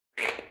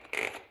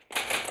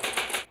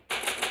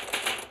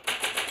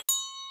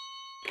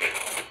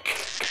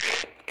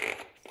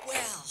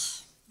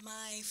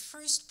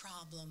first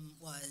problem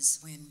was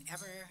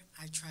whenever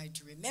I tried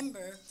to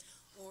remember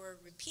or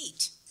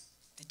repeat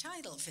the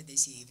title for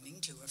this evening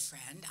to a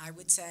friend, I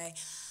would say,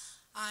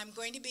 I'm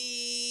going to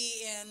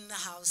be in the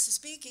House of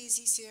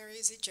SpeakEasy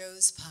series at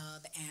Joe's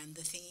Pub, and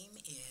the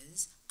theme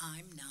is,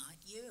 I'm Not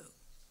You.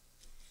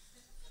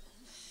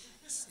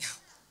 So,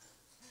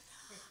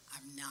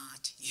 I'm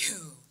not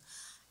you.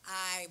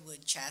 I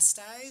would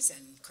chastise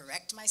and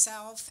correct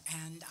myself,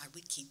 and I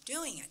would keep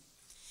doing it.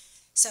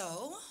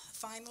 So,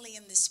 finally,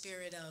 in the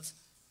spirit of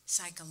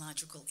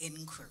psychological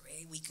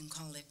inquiry, we can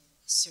call it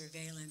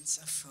surveillance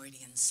of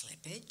Freudian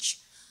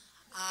slippage,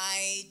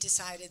 I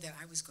decided that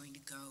I was going to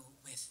go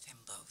with them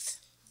both.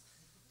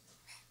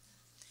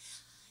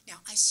 Now,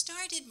 I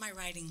started my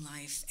writing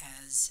life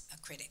as a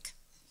critic,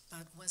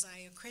 but was I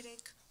a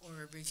critic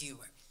or a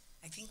reviewer?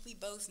 I think we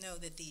both know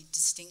that the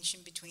distinction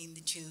between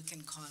the two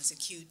can cause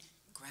acute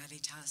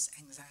gravitas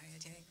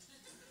anxiety.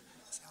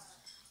 So,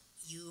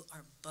 you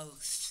are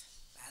both.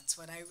 That's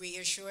what I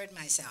reassured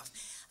myself.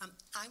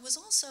 I was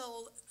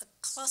also a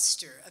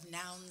cluster of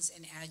nouns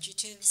and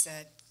adjectives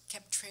that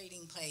kept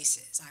trading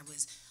places. I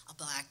was a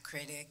black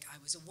critic, I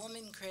was a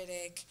woman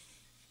critic,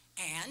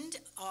 and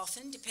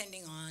often,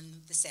 depending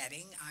on the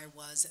setting, I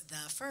was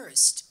the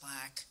first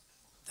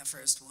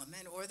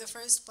woman, or the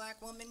first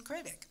black woman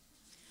critic.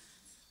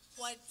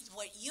 What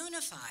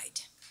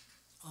unified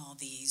all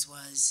these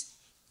was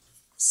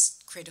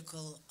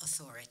critical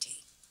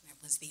authority. It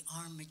was the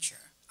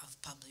armature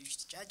of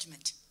published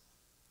judgment.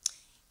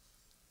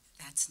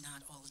 That's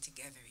not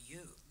altogether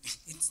you.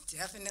 It's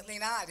definitely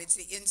not. It's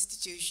the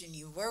institution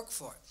you work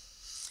for.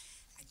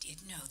 I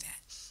did know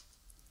that.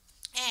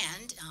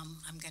 And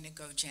I'm going to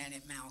go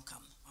Janet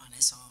Malcolm on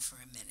us all for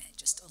a minute.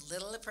 Just a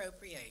little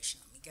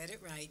appropriation. Let me get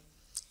it right.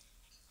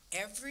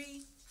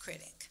 Every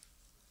critic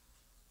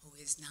who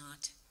is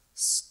not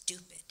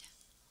stupid,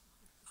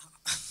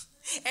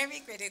 every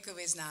critic who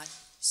is not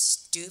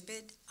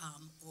stupid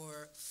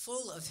or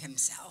full of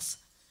himself,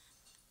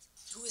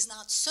 who is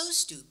not so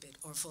stupid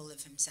or full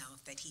of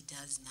himself that he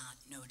does not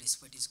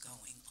notice what is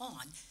going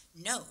on,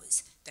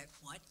 knows that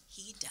what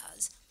he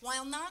does,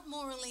 while not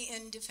morally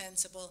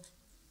indefensible,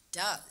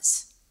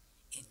 does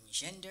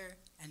engender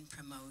and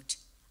promote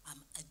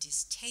a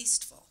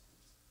distasteful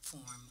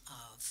form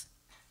of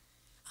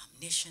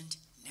omniscient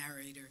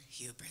narrator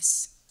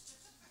hubris.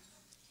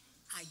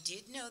 I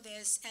did know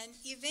this, and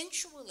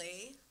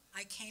eventually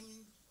I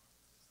came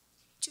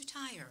to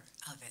tire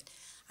of it.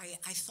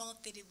 I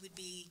thought that it would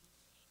be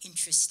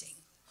interesting.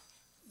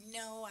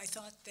 No, I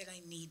thought that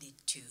I needed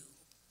to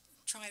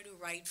try to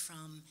write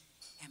from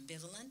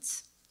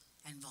ambivalence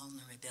and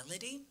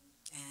vulnerability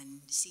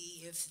and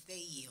see if they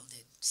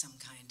yielded some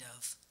kind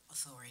of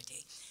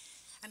authority.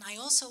 And I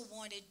also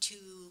wanted to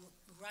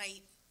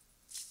write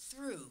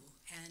through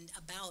and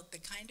about the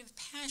kind of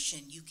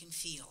passion you can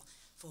feel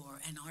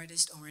for an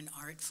artist or an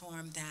art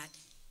form that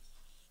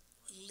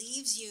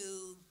leaves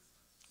you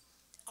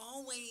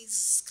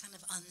always kind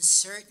of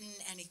uncertain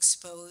and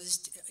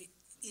exposed.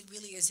 It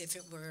really is if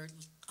it were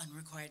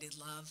unrequited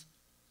love.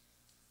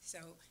 So,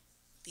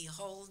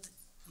 behold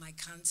my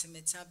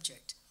consummate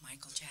subject,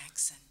 Michael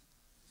Jackson.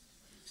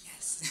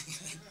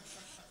 Yes.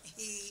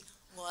 He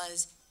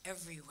was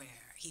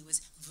everywhere. He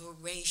was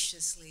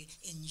voraciously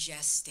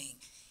ingesting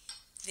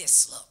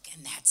this look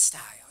and that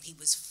style. He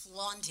was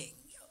flaunting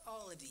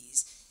all of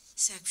these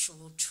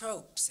sexual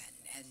tropes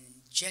and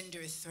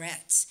gender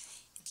threats.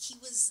 He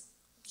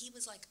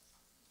was like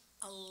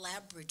a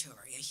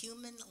laboratory, a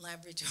human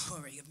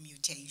laboratory of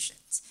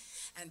mutations,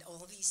 and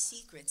all these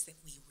secrets that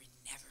we were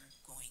never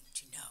going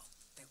to know,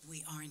 that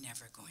we are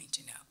never going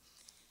to know.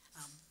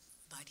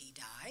 But he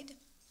died,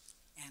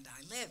 and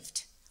I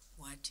lived.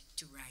 What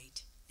to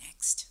write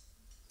next?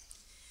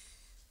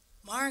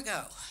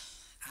 Margo,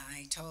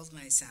 I told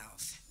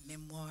myself,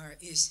 memoir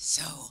is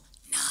so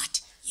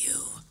not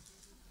you.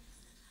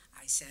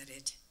 I said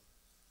it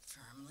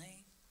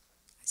firmly.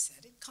 I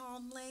said it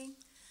calmly.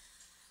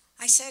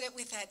 I said it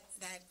with that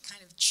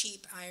kind of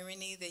cheap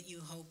irony that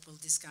you hope will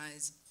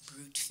disguise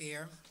brute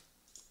fear.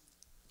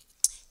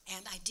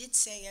 And I did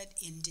say it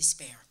in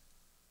despair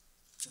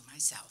to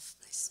myself.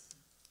 This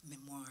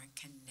memoir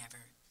can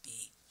never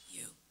be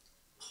you.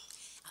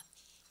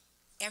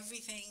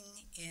 Everything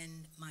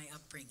in my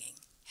upbringing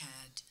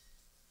had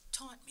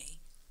taught me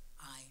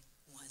I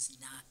was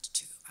not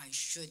to. I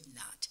should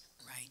not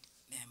write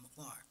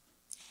memoir.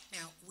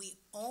 Now, we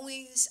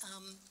always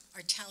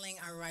are telling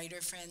our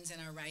writer friends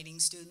and our writing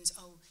students,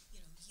 oh,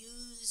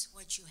 use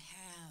what you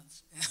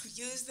have.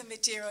 Use the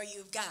material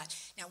you've got.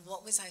 Now,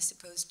 what was I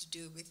supposed to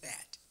do with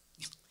that?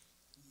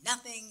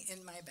 Nothing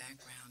in my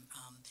background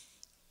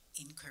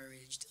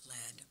encouraged,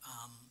 led,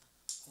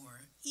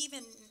 or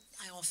even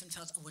I often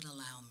felt would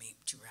allow me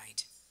to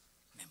write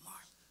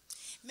memoir.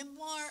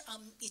 Memoir,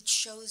 it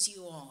shows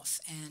you off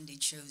and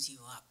it shows you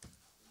up,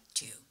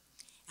 too.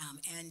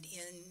 And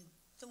in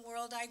the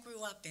world I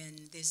grew up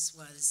in, this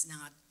was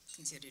not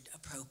considered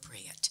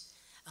appropriate.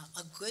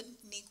 A good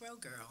Negro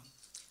girl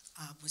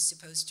was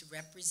supposed to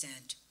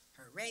represent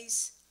her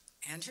race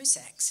and her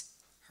sex,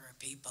 her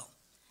people.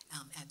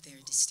 at their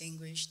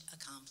distinguished,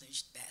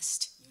 accomplished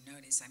best. You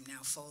notice I'm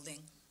now folding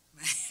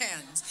my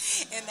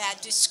hands in that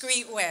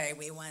discreet way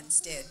we once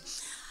did.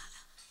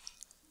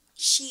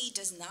 She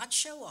does not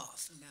show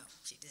off, no,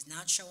 she does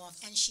not show off,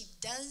 and she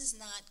does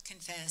not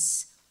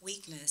confess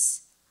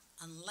weakness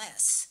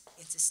unless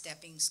it's a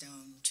stepping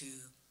stone to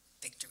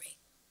victory,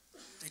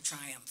 the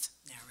triumph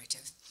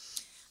narrative.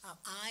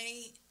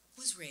 I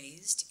was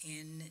raised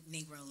in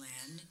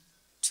Negroland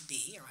to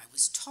be, or I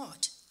was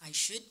taught I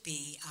should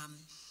be,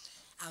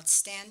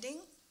 outstanding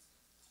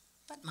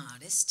but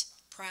modest,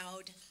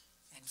 proud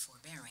and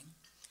forbearing,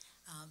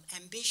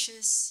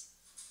 ambitious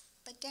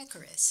but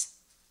decorous.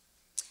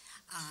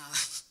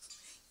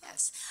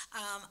 Yes,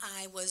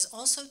 I was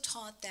also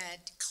taught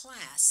that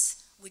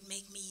class would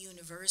make me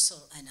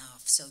universal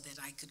enough so that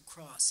I could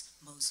cross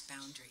most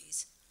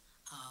boundaries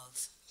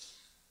of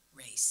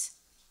race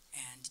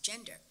and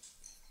gender.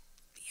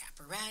 The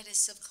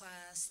apparatus of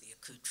class, the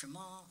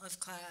accoutrement of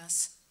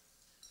class,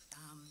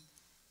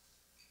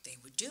 they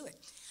would do it.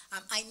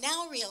 I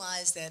now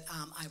realize that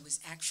I was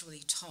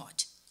actually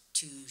taught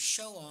to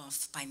show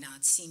off by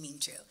not seeming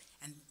to,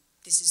 and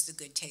this is the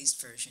good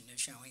taste version of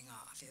showing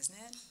off, isn't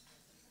it?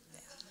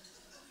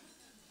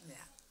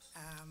 Yeah.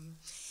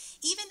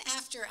 Even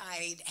after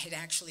I had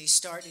actually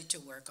started to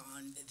work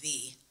on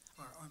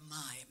or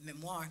my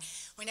memoir,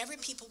 whenever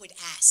people would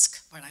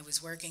ask what I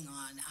was working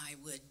on, I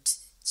would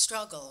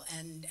struggle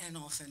and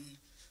often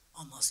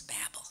almost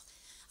babble.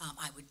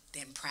 I would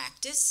then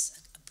practice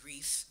a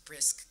brief,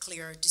 brisk,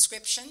 clear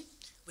description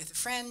with a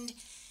friend,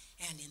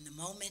 and in the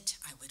moment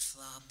I would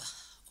flub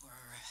or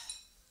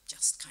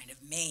just kind of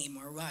maim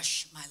or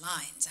rush my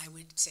lines. I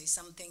would say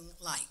something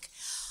like,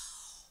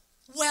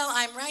 well,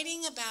 I'm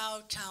writing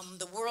about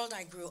the world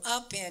I grew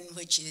up in,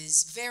 which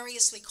is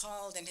variously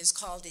called and has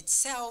called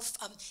itself.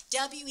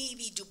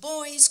 W.E.B. Du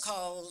Bois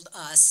called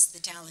us the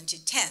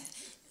talented 10th.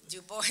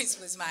 Du Bois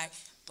was my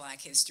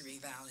Black history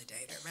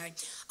validator,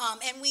 right?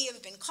 And we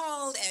have been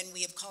called, and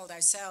we have called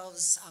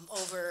ourselves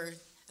over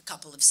a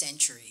couple of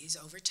centuries,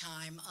 over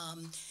time,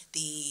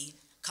 the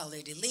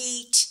colored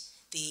elite,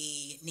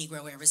 the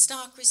Negro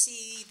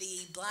aristocracy,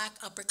 the Black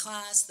upper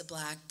class, the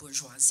Black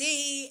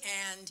bourgeoisie,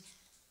 and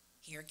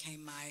here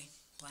came my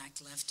Black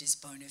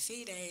leftist bona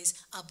fides,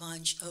 a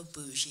bunch of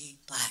bougie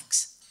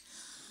Blacks.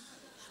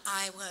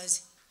 I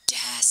was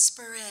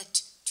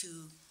desperate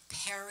to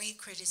parry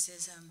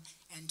criticism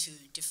and to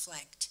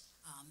deflect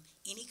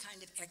any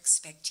kind of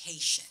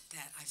expectation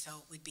that I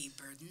felt would be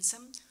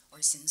burdensome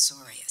or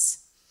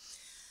censorious.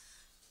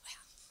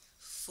 Well,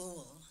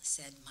 fool,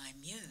 said my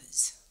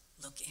muse,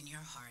 look in your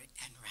heart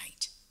and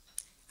write.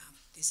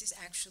 This is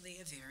actually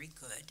a very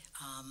good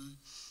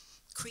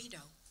credo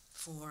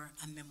for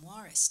a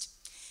memoirist.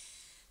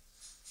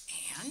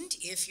 And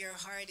if your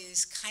heart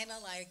is kind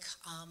of like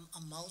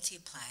a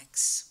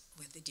multiplex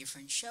with a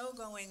different show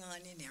going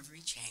on in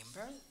every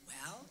chamber,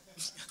 well,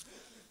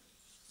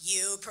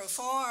 you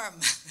perform.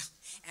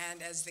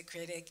 And as the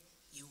critic,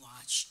 you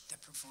watch the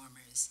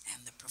performers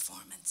and the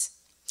performance.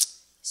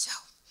 So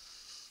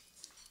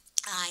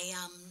I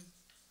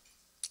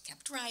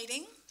kept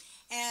writing,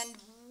 and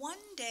one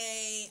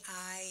day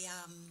I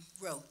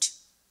wrote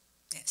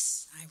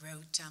this. I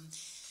wrote,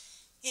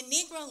 in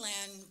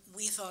Negroland,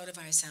 we thought of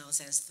ourselves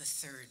as the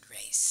third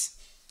race,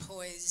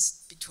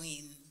 poised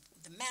between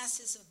the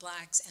masses of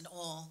Blacks and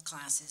all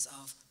classes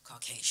of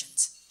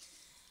Caucasians.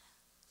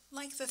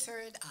 Like the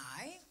third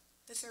eye,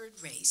 the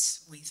third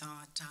race, we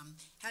thought,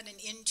 had an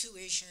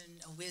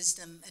intuition, a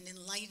wisdom, an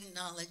enlightened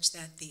knowledge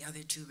that the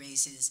other two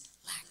races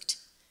lacked.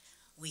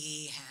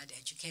 We had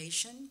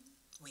education,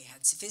 we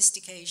had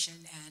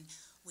sophistication, and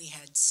we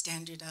had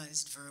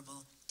standardized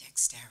verbal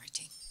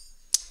dexterity.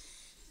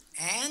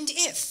 And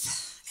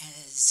if,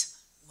 as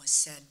was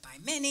said by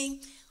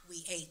many,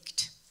 we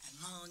ached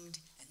and longed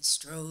and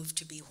strove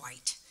to be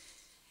white,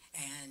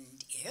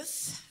 and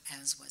if,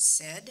 as was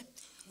said,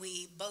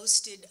 we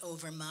boasted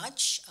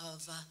overmuch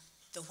of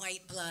the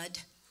white blood,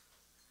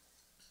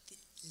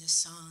 le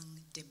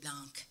sang de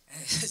blanc,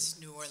 as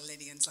New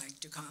Orleanians like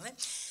to call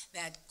it,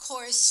 that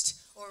coursed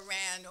or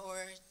ran or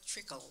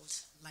trickled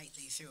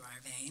lightly through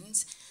our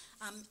veins,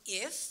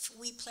 if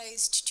we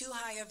placed too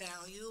high a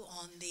value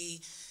on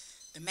the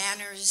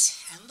manners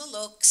and the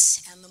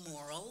looks and the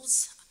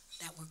morals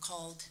that were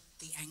called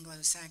the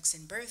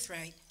Anglo-Saxon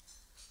birthright,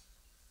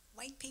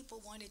 white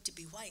people wanted to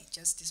be white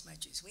just as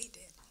much as we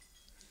did.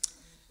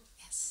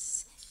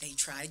 Yes, they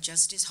tried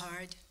just as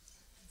hard,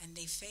 and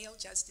they failed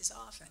just as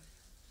often.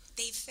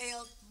 They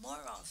failed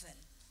more often,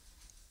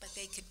 but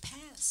they could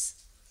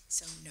pass,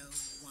 so no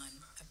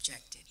one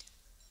objected.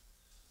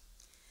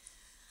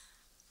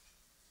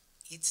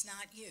 It's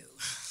not you,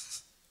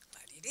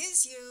 but it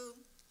is you.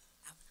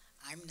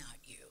 I'm not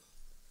you.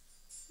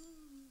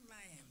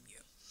 I am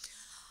you.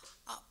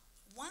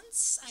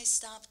 Once I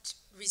stopped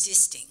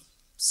resisting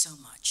so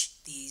much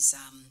these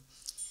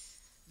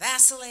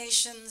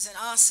vacillations and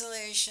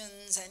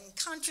oscillations and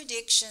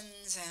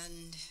contradictions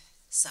and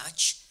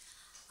such,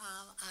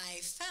 I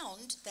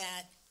found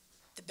that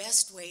the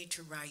best way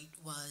to write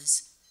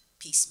was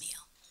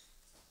piecemeal.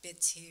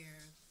 bits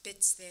here,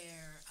 bits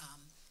there,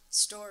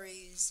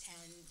 stories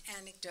and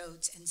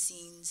anecdotes and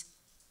scenes,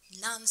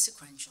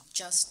 non-sequential,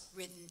 just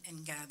written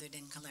and gathered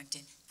and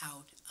collected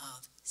out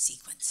of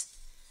sequence.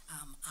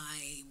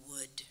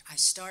 I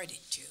started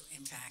to,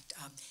 in fact,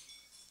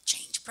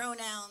 change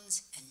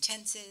pronouns and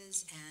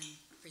tenses and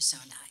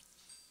personae.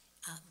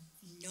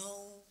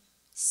 No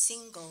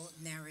single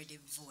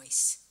narrative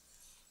voice,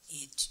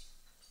 it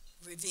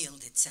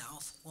revealed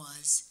itself,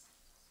 was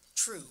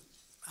true,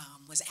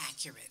 was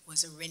accurate,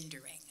 was a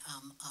rendering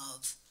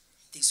of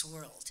this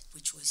world,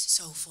 which was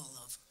so full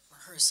of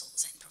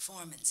rehearsals and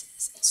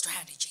performances and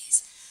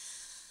strategies.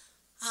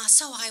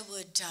 So I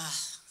would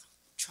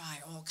try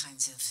all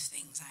kinds of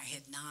things I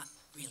had not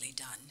really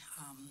done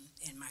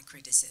in my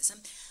criticism.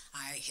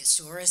 I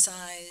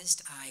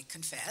historicized, I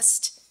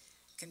confessed.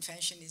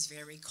 Confession is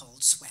very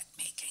cold sweat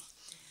making.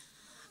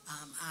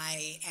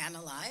 I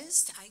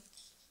analyzed,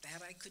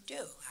 that I could do.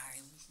 I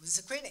was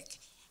a critic,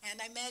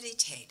 and I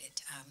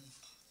meditated.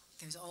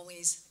 There's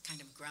always kind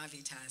of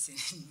gravitas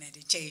in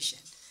meditation,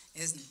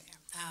 isn't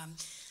there?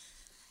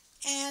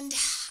 And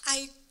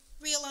I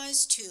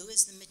realized, too,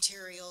 as the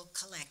material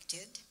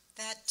collected,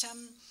 that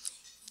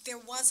there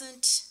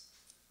wasn't,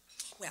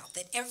 well,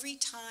 that every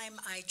time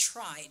I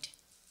tried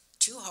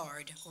too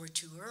hard or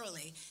too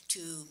early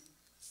to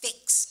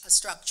fix a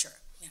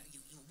structure,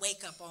 you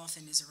wake up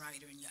often as a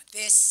writer and you're,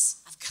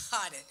 this, I've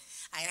got it.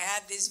 I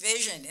had this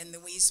vision in the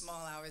wee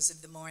small hours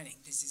of the morning.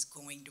 This is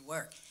going to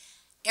work.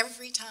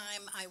 Every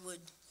time I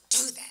would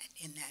do that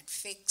in that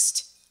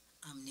fixed,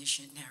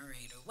 omniscient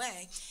narrator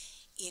way,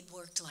 it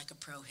worked like a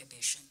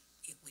prohibition.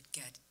 It would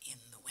get in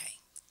the way.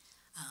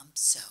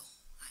 So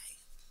I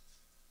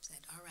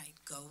said, all right,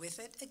 go with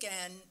it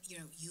again.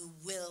 You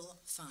will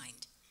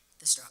find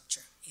the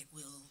structure. It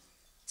will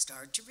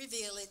start to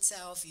reveal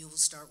itself. You will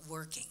start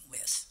working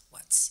with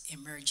what's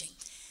emerging.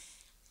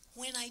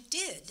 When I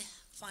did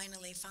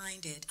finally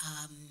find it,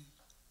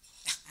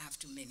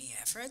 after many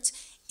efforts,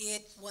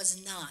 it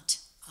was not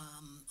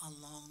a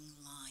long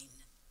line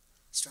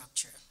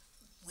structure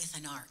with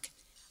an arc.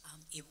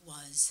 It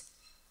was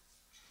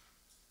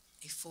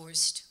a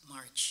forced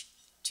march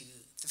to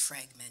the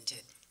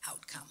fragmented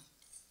outcome.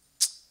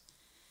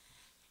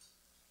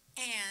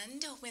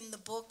 And when the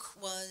book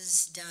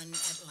was done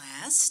at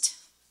last,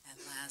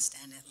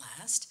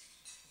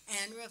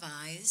 and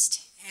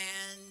revised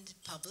and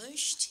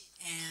published,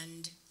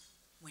 and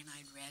when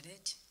I'd read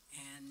it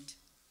and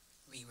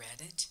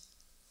reread it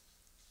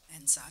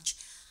and such,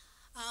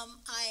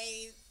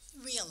 I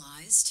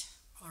realized,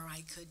 or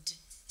I could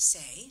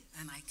say,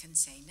 and I can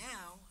say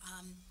now,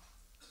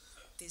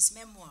 this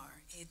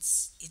memoir,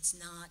 it's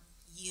not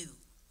you,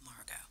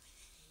 Margo.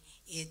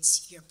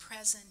 It's your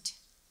present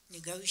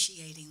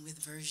negotiating with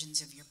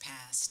versions of your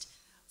past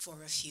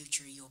for a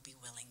future you'll be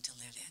willing to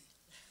live in.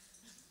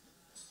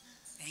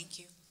 Thank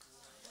you.